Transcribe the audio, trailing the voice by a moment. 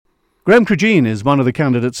Graham Cregeen is one of the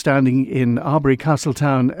candidates standing in Arbury,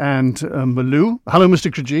 Castletown and Maloo. Hello,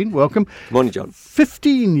 Mr. Cregeen. Welcome. Morning, John.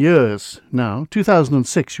 15 years now.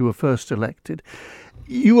 2006 you were first elected.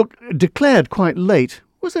 You were declared quite late.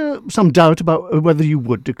 Was there some doubt about whether you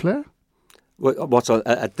would declare? What's on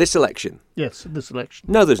at this election? Yes, at this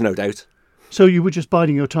election. No, there's no doubt. So you were just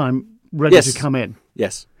biding your time, ready to come in?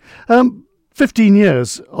 Yes. 15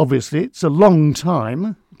 years, obviously. It's a long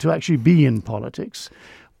time to actually be in politics.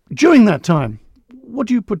 During that time, what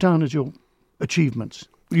do you put down as your achievements?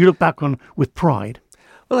 You look back on with pride.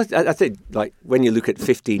 Well, I think, like, when you look at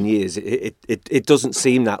 15 years, it doesn't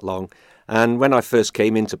seem that long. And when I first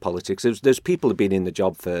came into politics, there's people who've been in the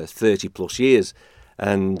job for 30 plus years.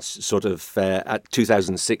 And sort of at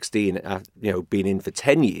 2016, being in for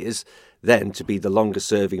 10 years, then to be the longest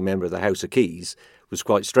serving member of the House of Keys was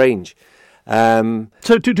quite strange.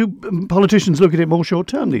 So do politicians look at it more short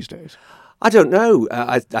term these days? I don't know.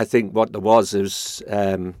 I think what there was there's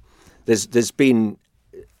been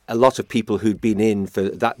a lot of people who'd been in for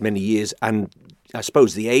that many years, and I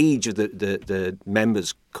suppose the age of the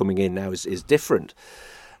members coming in now is different.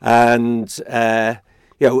 And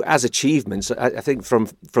as achievements, I think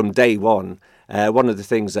from day one, one of the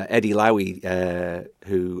things that Eddie Lowy,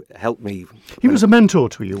 who helped me... He was a mentor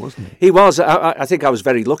to you, wasn't he? He was. I think I was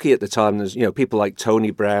very lucky at the time. There's people like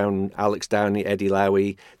Tony Brown, Alex Downey, Eddie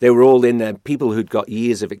Lowy. They were all in there, people who'd got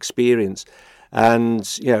years of experience. And,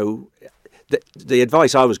 the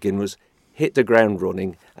advice I was given was hit the ground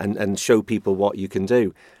running and show people what you can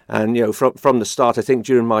do. And, from the start, I think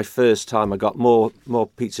during my first time, I got more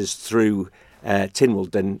pizzas through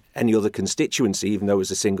Tynwald than any other constituency, even though it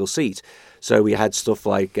was a single seat. So we had stuff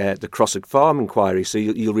like the Crosswick Farm inquiry. So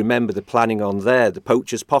you'll remember the planning on there, the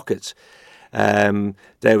Poacher's Pocket. There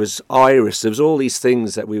was Iris. There was all these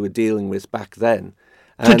things that we were dealing with back then.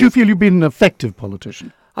 So do you feel you've been an effective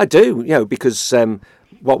politician? I do, because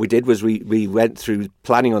what we did was we went through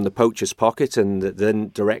planning on the Poacher's Pocket, and the then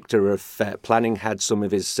director of planning had some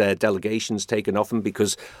of his delegations taken off him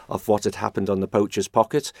because of what had happened on the Poacher's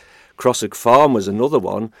Pocket. Crosswick Farm was another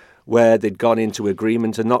one where they'd gone into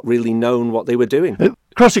agreement and not really known what they were doing.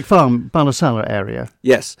 Crosswick Farm, Ballasalla area.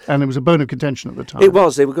 Yes. And it was a bone of contention at the time. It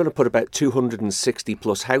was. They were going to put about 260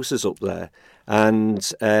 plus houses up there.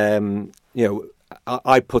 And,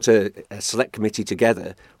 I put a select committee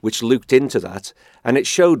together which looked into that, and it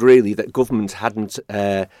showed really that government hadn't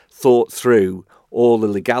thought through all the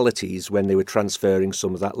legalities when they were transferring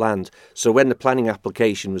some of that land. So when the planning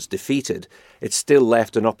application was defeated, it still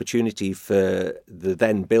left an opportunity for the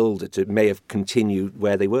then builder to may have continued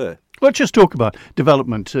where they were. Let's just talk about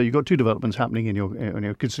development. You've got two developments happening in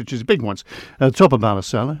your constituency, big ones, at the top of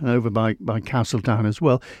Ballasalla and over by Castletown as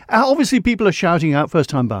well. Obviously, people are shouting out,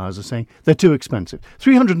 first-time buyers are saying they're too expensive.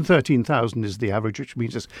 313,000 is the average, which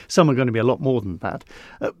means some are going to be a lot more than that.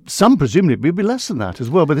 Some presumably will be less than that as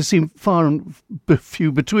well, but they seem far and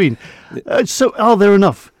few between. So are there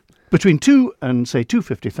enough between 2 and, say,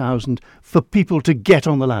 250,000 for people to get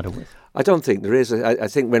on the ladder with? I don't think there is. I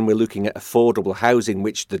think when we're looking at affordable housing,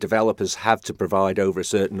 which the developers have to provide over a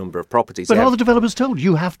certain number of properties. But are the developers told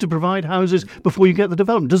you have to provide houses before you get the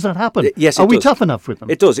development? Does that happen? Yes, it does. Are we does. tough enough with them?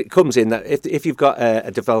 It does. It comes in that if you've got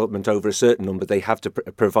a development over a certain number, they have to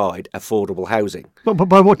provide affordable housing. But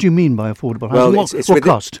by what do you mean by affordable housing? Well, what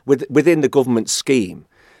cost? Within the government scheme.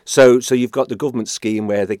 So you've got the government scheme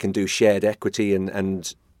where they can do shared equity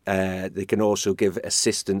and they can also give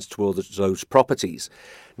assistance towards those properties.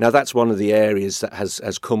 Now, that's one of the areas that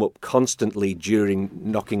has come up constantly during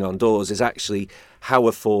knocking on doors, is actually how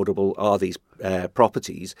affordable are these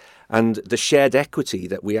properties, and the shared equity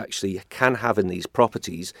that we actually can have in these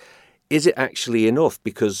properties. Is it actually enough?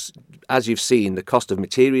 Because, as you've seen, the cost of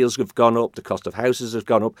materials have gone up, the cost of houses have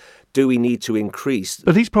gone up. Do we need to increase?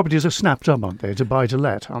 But these properties are snapped up, aren't they, to buy to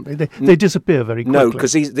let, aren't they? They disappear very quickly. No,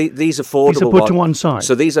 because these affordable These are put to one side.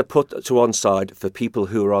 So these are put to one side for people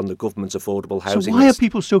who are on the government's affordable housing So why list. are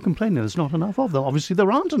people still complaining there's not enough of them? Obviously,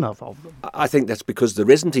 there aren't enough of them. I think that's because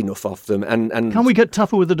there isn't enough of them. And can we get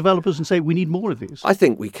tougher with the developers and say we need more of these? I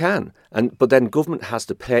think we can. But then government has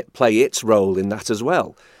to play its role in that as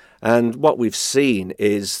well. And what we've seen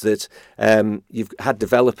is that you've had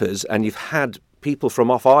developers and you've had people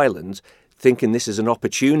from off island thinking this is an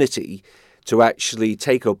opportunity to actually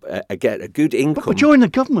take up get a good income. But you're in the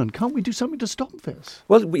government. Can't we do something to stop this?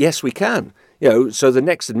 Well, yes, we can. So the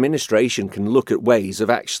next administration can look at ways of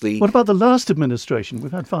actually. What about the last administration?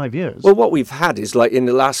 We've had 5 years. Well, what we've had is like in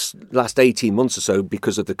the last 18 months or so,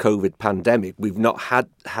 because of the COVID pandemic, we've not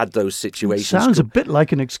had those situations. Sounds a bit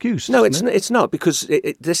like an excuse. No, it's not, because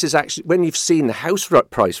this is actually, when you've seen the house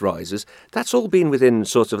price rises, that's all been within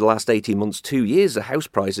sort of the last 18 months, 2 years. The house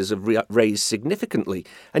prices have raised significantly,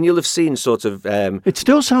 and you'll have seen sort of. It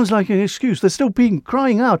still sounds like an excuse. They're still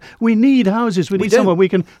crying out, we need houses, we need somewhere we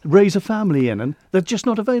can raise a family in, and they're just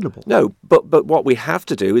not available. No, but what we have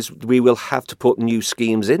to do is we will have to put new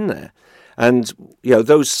schemes in there. And,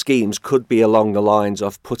 those schemes could be along the lines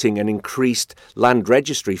of putting an increased land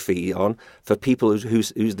registry fee on for people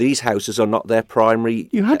whose these houses are not their primary.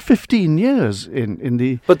 You had 15 years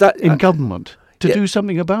in government to do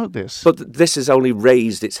something about this. But this has only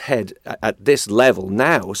raised its head at this level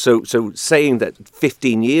now. So saying that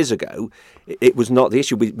 15 years ago it was not the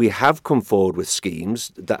issue. We have come forward with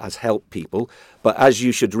schemes that has helped people. But as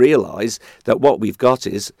you should realise, that what we've got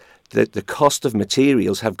is that the cost of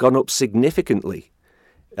materials have gone up significantly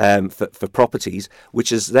for properties, which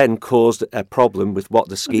has then caused a problem with what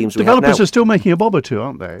the schemes we have now. Developers are still making a bob or two,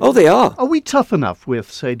 aren't they? Oh, they are. Are we tough enough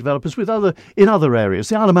with, say, developers in other areas?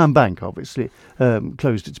 The Isle of Man Bank, obviously,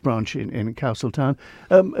 closed its branch in Castletown.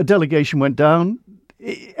 A delegation went down.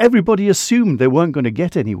 Everybody assumed they weren't going to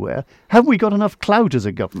get anywhere. Have we got enough clout as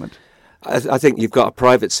a government? I think you've got a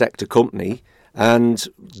private sector company, and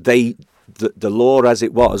the law as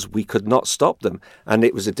it was, we could not stop them. And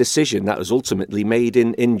it was a decision that was ultimately made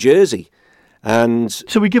in Jersey. And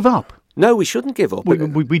so we give up? No, we shouldn't give up.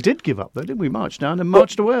 We did give up, though, didn't we? Marched down and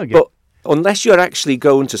marched away again. But unless you're actually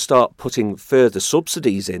going to start putting further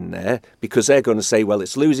subsidies in there, because they're going to say, well,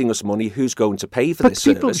 it's losing us money, who's going to pay for this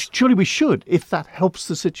service? Surely we should, if that helps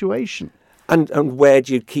the situation. And where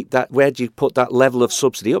do you keep that? Where do you put that level of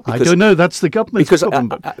subsidy up? Because, I don't know. That's the government's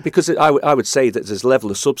problem. Because I would say that there's a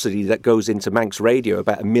level of subsidy that goes into Manx Radio,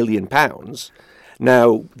 about £1 million.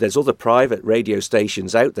 Now, there's other private radio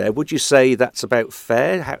stations out there. Would you say that's about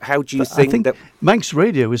fair? How do you think that... Manx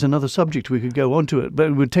Radio is another subject we could go on to it, but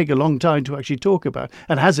it would take a long time to actually talk about.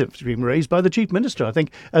 And has it been raised by the Chief Minister, I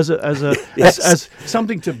think, as yes. as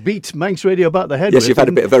something to beat Manx Radio about the head with. Yes, you've had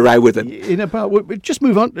a bit of a row with it. Just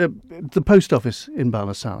move on. The post office in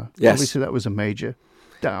Ballasalla. Yes. Obviously, that was a major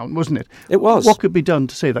down, wasn't it? It was. What could be done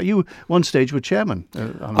to say that? You, one stage, were chairman.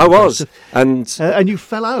 I was. And you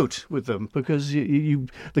fell out with them because the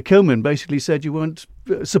Coman basically said you weren't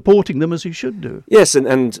supporting them as you should do. Yes,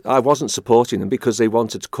 and I wasn't supporting them because they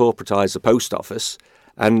wanted to corporatise the post office.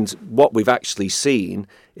 And what we've actually seen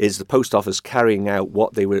is the post office carrying out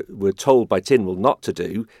what they were told by Tynwald not to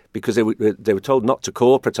do, because they were told not to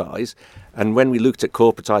corporatise. And when we looked at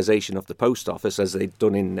corporatisation of the post office, as they'd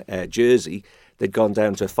done in Jersey, they'd gone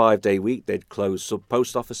down to a 5-day week. They'd closed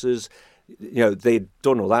sub-post offices. They'd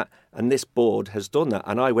done all that. And this board has done that.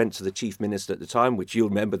 And I went to the Chief Minister at the time, which you'll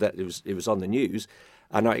remember that it was on the news,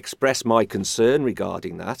 and I expressed my concern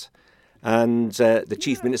regarding that. And the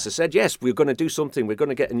Chief Minister said, yes, we're going to do something. We're going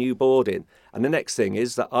to get a new board in. And the next thing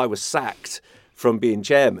is that I was sacked from being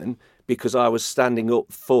chairman because I was standing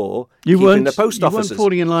up for keeping the post offices. You weren't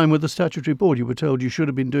falling in line with the statutory board. You were told you should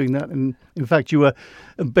have been doing that. And in fact, you were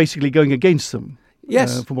basically going against them.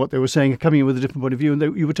 Yes. From what they were saying, coming in with a different point of view, and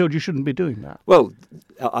you were told you shouldn't be doing that. Well,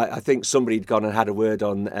 I think somebody had gone and had a word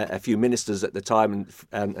on a few ministers at the time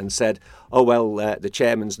and said, oh, well, the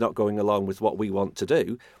chairman's not going along with what we want to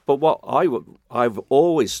do. But what I've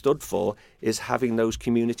always stood for is having those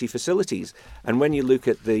community facilities. And when you look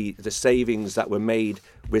at the savings that were made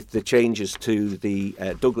with the changes to the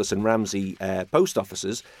Douglas and Ramsey post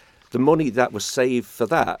offices, the money that was saved for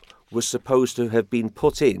that was supposed to have been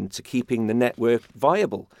put into keeping the network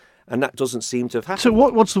viable. And that doesn't seem to have happened. So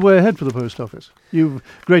what's the way ahead for the post office? You've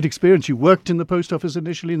great experience. You worked in the post office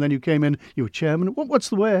initially, and then you came in, you were chairman. What's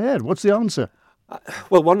the way ahead? What's the answer?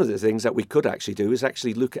 Well, one of the things that we could actually do is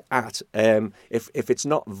actually look at if it's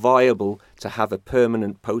not viable to have a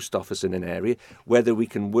permanent post office in an area, whether we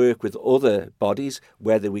can work with other bodies,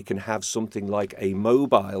 whether we can have something like a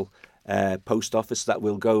mobile post office that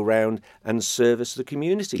will go around and service the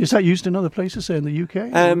community. Is that used in other places, say in the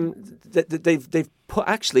UK?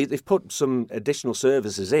 They've put some additional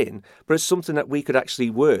services in, but it's something that we could actually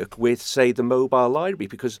work with, say, the mobile library,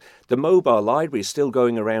 because the mobile library is still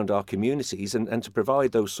going around our communities, and to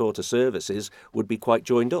provide those sort of services would be quite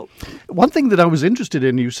joined up. One thing that I was interested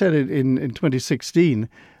in, you said it in 2016,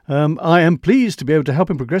 I am pleased to be able to help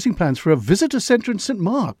in progressing plans for a visitor centre in St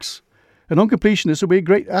Mark's. And on completion, this will be a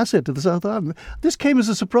great asset to the South Island. This came as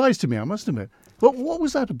a surprise to me, I must admit. What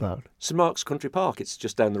was that about? St Mark's Country Park. It's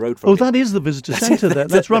just down the road from Oh, it. that is the visitor centre there.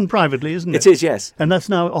 That's run privately, isn't it? It is, yes. And that's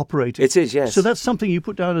now operating. It is, yes. So that's something you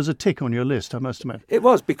put down as a tick on your list, I must admit. It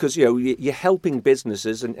was, because you're helping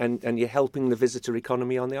businesses and you're helping the visitor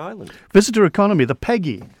economy on the island. Visitor economy, the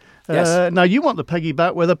Peggy. Yes. Now, you want the Peggy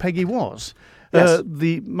back where the Peggy was. Yes.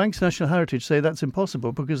 The Manx National Heritage say that's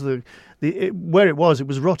impossible because where it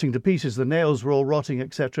was rotting to pieces. The nails were all rotting,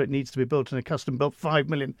 etc. It needs to be built in a custom-built £5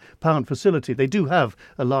 million facility. They do have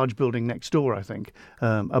a large building next door, I think,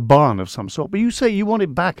 a barn of some sort. But you say you want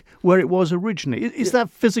it back where it was originally. Is that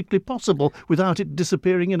physically possible without it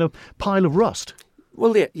disappearing in a pile of rust?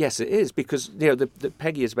 Well, yes, it is, because the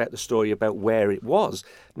Peggy is about the story about where it was,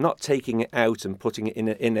 not taking it out and putting it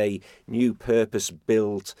in a new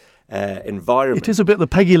purpose-built environment. It is a bit the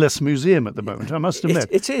Peggy-less museum at the moment, I must admit.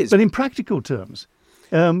 It is. But in practical terms,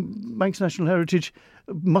 Manx National Heritage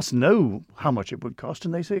must know how much it would cost,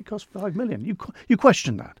 and they say it costs $5 million. You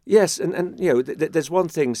question that? Yes, and there's one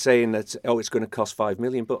thing saying that it's going to cost $5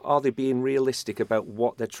 million, but are they being realistic about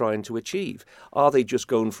what they're trying to achieve? Are they just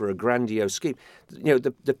going for a grandiose scheme?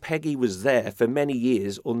 The Peggy was there for many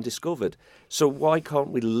years undiscovered, so why can't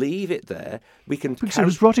we leave it there? Because it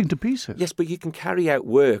was rotting to pieces. Yes, but you can carry out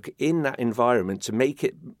work in that environment to make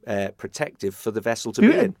it protective for the vessel to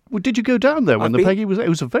be in. Well, did you go down there when the Peggy was? It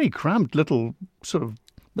was a very cramped little sort of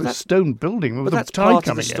stone building with that's the tide part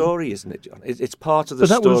coming of the story, in. isn't it, John? It's part of the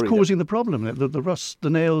story. But that was causing the problem. The rust, the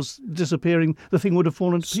nails disappearing, the thing would have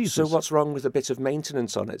fallen to pieces. So what's wrong with a bit of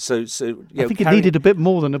maintenance on it? So I think it needed a bit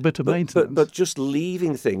more than a bit of maintenance. But just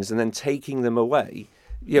leaving things and then taking them away,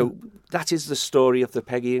 that is the story of the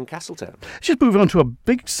Peggy in Castletown. Let's just move on to a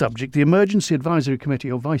big subject, the Emergency Advisory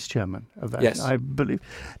Committee, or vice chairman of that, yes. I believe.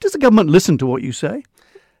 Does the government listen to what you say?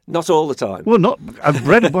 Not all the time. Well, I've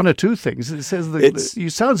read one or two things. It says that you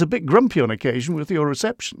sounds a bit grumpy on occasion with your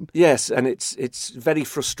reception. Yes, and it's very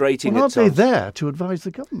frustrating. Well, aren't they there to advise the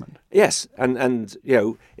government? Yes, and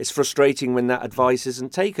it's frustrating when that advice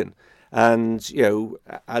isn't taken. And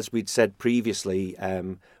as we'd said previously,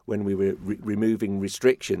 when we were removing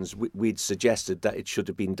restrictions, we'd suggested that it should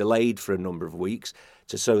have been delayed for a number of weeks,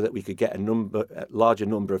 so that we could get a larger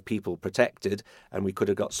number of people protected, and we could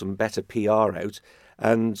have got some better PR out.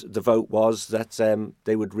 And the vote was that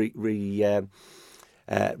they would remove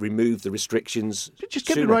the restrictions. Just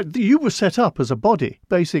get me right. You were set up as a body,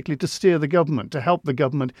 basically, to steer the government, to help the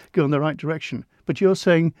government go in the right direction. But you're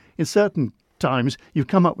saying in certain times you've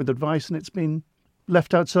come up with advice and it's been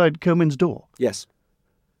left outside Comin's door. Yes.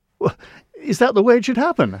 Well, is that the way it should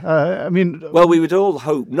happen? Well, we would all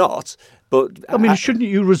hope not. But shouldn't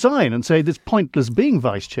you resign and say it's pointless being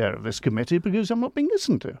vice chair of this committee because I'm not being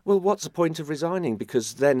listened to? Well, what's the point of resigning?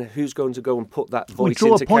 Because then who's going to go and put that voice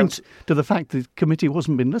draw into a point to the fact the committee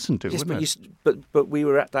wasn't being listened to, yes, wouldn't it? But we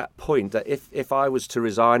were at that point that if I was to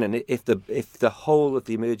resign, and if the whole of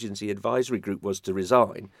the emergency advisory group was to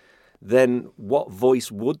resign, then what voice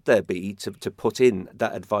would there be to put in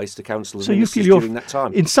that advice to council and ministers during that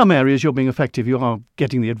time? In some areas you're being effective, you are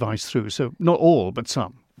getting the advice through, so not all, but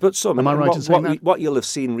some. But some. Am I right in saying that? What you'll have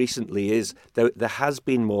seen recently is there has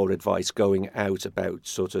been more advice going out about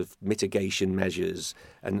sort of mitigation measures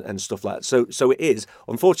and stuff like that. So it is.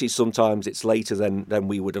 Unfortunately, sometimes it's later than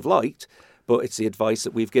we would have liked, but it's the advice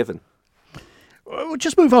that we've given. We'll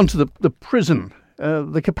just move on to the prison.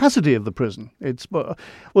 The capacity of the prison. It's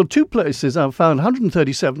two places I've found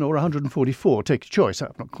 137 or 144. Take your choice.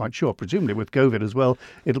 I'm not quite sure. Presumably with COVID as well,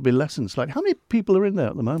 it'll be lessened slightly. How many people are in there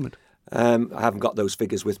at the moment? I haven't got those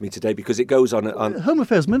figures with me today because it goes on. Home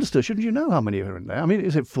Affairs Minister, shouldn't you know how many are in there? I mean,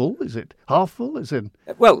 is it full? Is it half full? Is it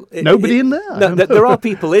nobody in there? No, there are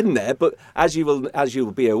people in there, but as you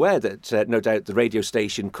will be aware that no doubt the radio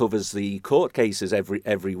station covers the court cases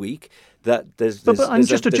every week. That there's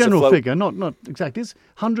just a general figure, not exactly. Is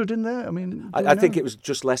 100 in there? I mean, I think it was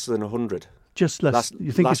just less than 100. Just less.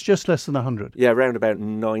 You think it's just less than 100? Yeah, around about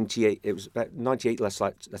 98. It was about 98 less,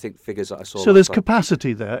 I think, figures that I saw. So there's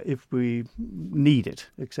capacity there if we need it,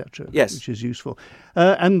 etc. Yes, which is useful.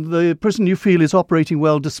 And the prison you feel is operating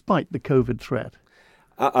well despite the COVID threat.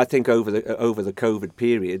 I think over the COVID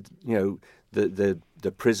period,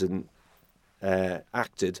 the prison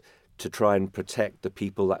acted to try and protect the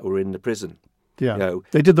people that were in the prison. Yeah,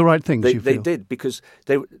 they did the right things. They did because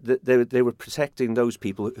they were protecting those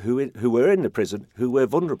people who were in the prison who were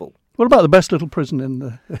vulnerable. What about the best little prison in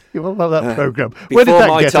the? What about that program? Where did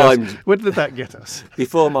that get us? Where did that get us?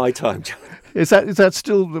 Before my time, John. Is that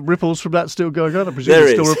still, the ripples from that still going on? I presume There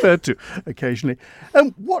it's still is. referred to occasionally.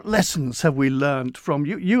 What lessons have we learned from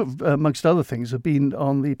you? You, amongst other things, have been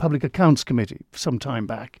on the Public Accounts Committee some time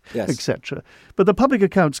back, Yes. etc. But the Public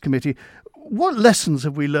Accounts Committee, what lessons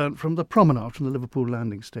have we learned from the promenade, from the Liverpool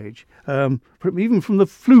landing stage, even from the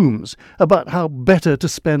flumes, about how better to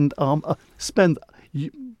spend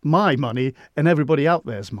my money and everybody out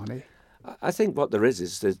there's money? I think what there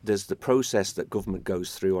is there's the process that government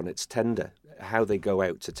goes through on its tender, how they go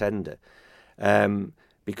out to tender,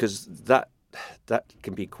 because that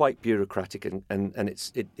can be quite bureaucratic and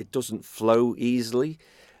it doesn't flow easily,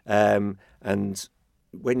 and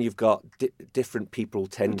when you've got different people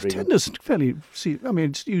tendering, Tender's fairly.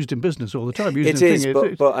 It's used in business all the time. it is,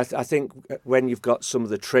 but I think when you've got some of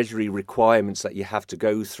the treasury requirements that you have to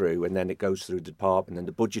go through, and then it goes through the department and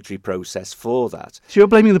the budgetary process for that. So you're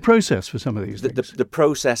blaming the process for some of these things. The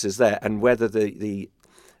process is there, and whether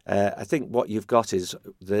I think what you've got is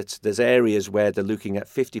that there's areas where they're looking at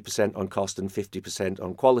 50% on cost and 50%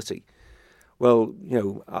 on quality. Well,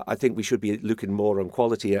 I think we should be looking more on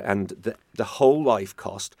quality and the whole life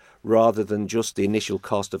cost rather than just the initial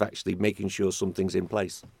cost of actually making sure something's in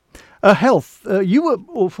place. Health. You were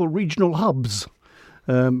all for regional hubs,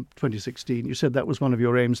 2016. You said that was one of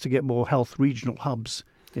your aims, to get more health regional hubs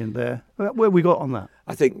in there. Where have we got on that?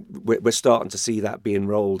 I think we're starting to see that being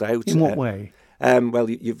rolled out. In what way? Well,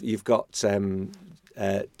 you've got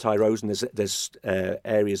Tyrosine. There's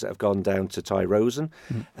areas that have gone down to Tyrosine.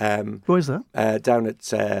 Where's that? Down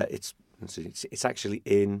at it's actually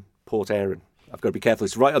in Port Erin. I've got to be careful.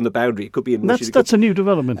 It's right on the boundary. It could be in. That's a new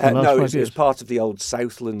development. In the last 5 years. It's part of the old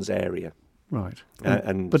Southlands area. Right.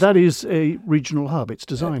 But that is a regional hub. It's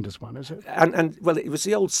designed as one, is it? And well, it was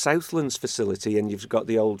the old Southlands facility, and you've got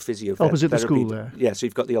the old physiotherapy. Opposite the school there. Yeah, so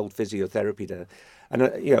you've got the old physiotherapy there. And,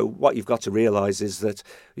 what you've got to realise is that,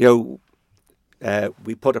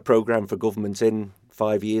 we put a programme for government in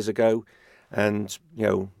 5 years ago, and,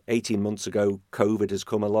 18 months ago, COVID has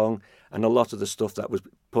come along, and a lot of the stuff that was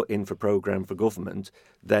put in for programme for government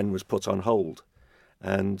then was put on hold.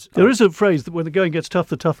 And there is a phrase that when the going gets tough,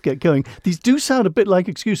 the tough get going. These do sound a bit like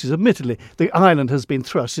excuses. Admittedly, the island has been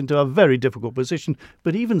thrust into a very difficult position.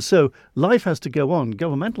 But even so, life has to go on.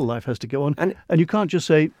 Governmental life has to go on. And you can't just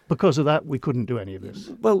say, because of that, we couldn't do any of this.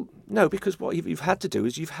 Well, no, because what you've had to do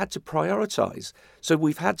is you've had to prioritise. So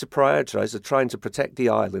we've had to prioritise trying to protect the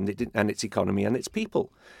island and its economy and its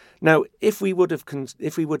people. Now, if we would have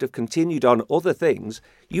continued on other things,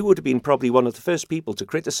 you would have been probably one of the first people to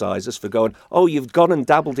criticise us for going, "Oh, you've gone and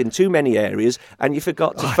dabbled in too many areas, and you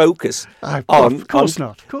forgot to focus on." Of course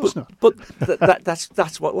not. But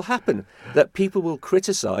that's what will happen. That people will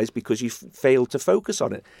criticise because you failed to focus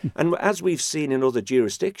on it. And as we've seen in other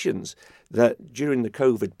jurisdictions, that during the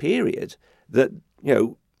COVID period, that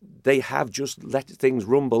they have just let things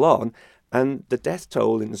rumble on. And the death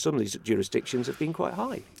toll in some of these jurisdictions have been quite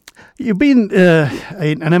high. You've been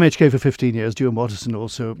an MHK for 15 years, Duane Waterson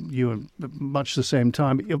also, you at much the same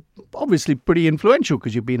time. You're obviously pretty influential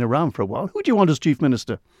because you've been around for a while. Who do you want as Chief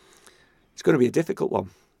Minister? It's going to be a difficult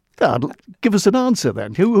one. Give us an answer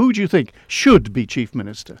then. Who do you think should be Chief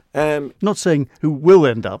Minister? Not saying who will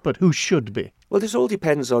end up, but who should be. Well, this all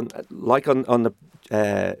depends on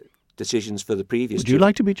the decisions for the previous. Would you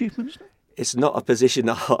like to be Chief Minister? It's not a position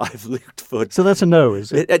that I've looked for. So that's a no,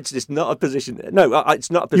 is it? It's not a position. No, it's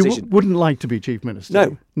not a position. You wouldn't like to be Chief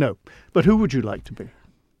Minister? No. But who would you like to be?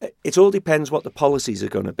 It all depends what the policies are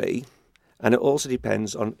going to be. And it also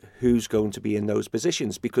depends on who's going to be in those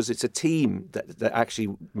positions, because it's a team that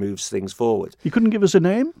actually moves things forward. You couldn't give us a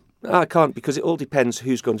name? I can't, because it all depends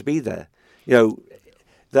who's going to be there.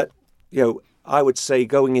 I would say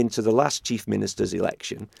going into the last Chief Minister's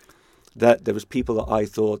election, that there was people that I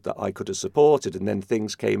thought that I could have supported, and then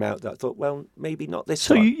things came out that I thought, well, maybe not this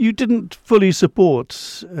time. So you didn't fully support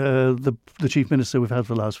the Chief Minister we've had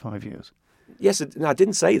for the last 5 years? Yes, no, I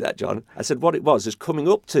didn't say that, John. I said what it was is coming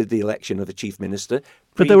up to the election of a Chief Minister.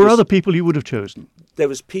 But there were other people you would have chosen. There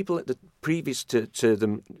was people at the previous to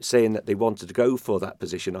them saying that they wanted to go for that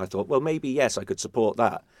position. I thought, well, maybe, yes, I could support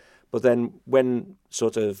that. But then when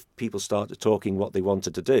sort of people started talking what they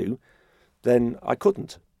wanted to do, then I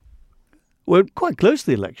couldn't. We're quite close to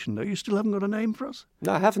the election, though. You still haven't got a name for us?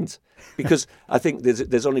 No, I haven't. Because I think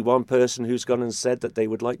there's only one person who's gone and said that they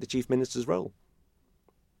would like the Chief Minister's role.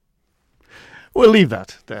 We'll leave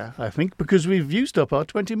that there, I think, because we've used up our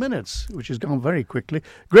 20 minutes, which has gone very quickly.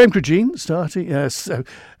 Graham Cregeen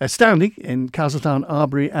standing in Castletown,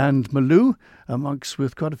 Arbury and Maloo, amongst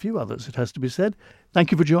with quite a few others, it has to be said.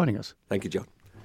 Thank you for joining us. Thank you, John.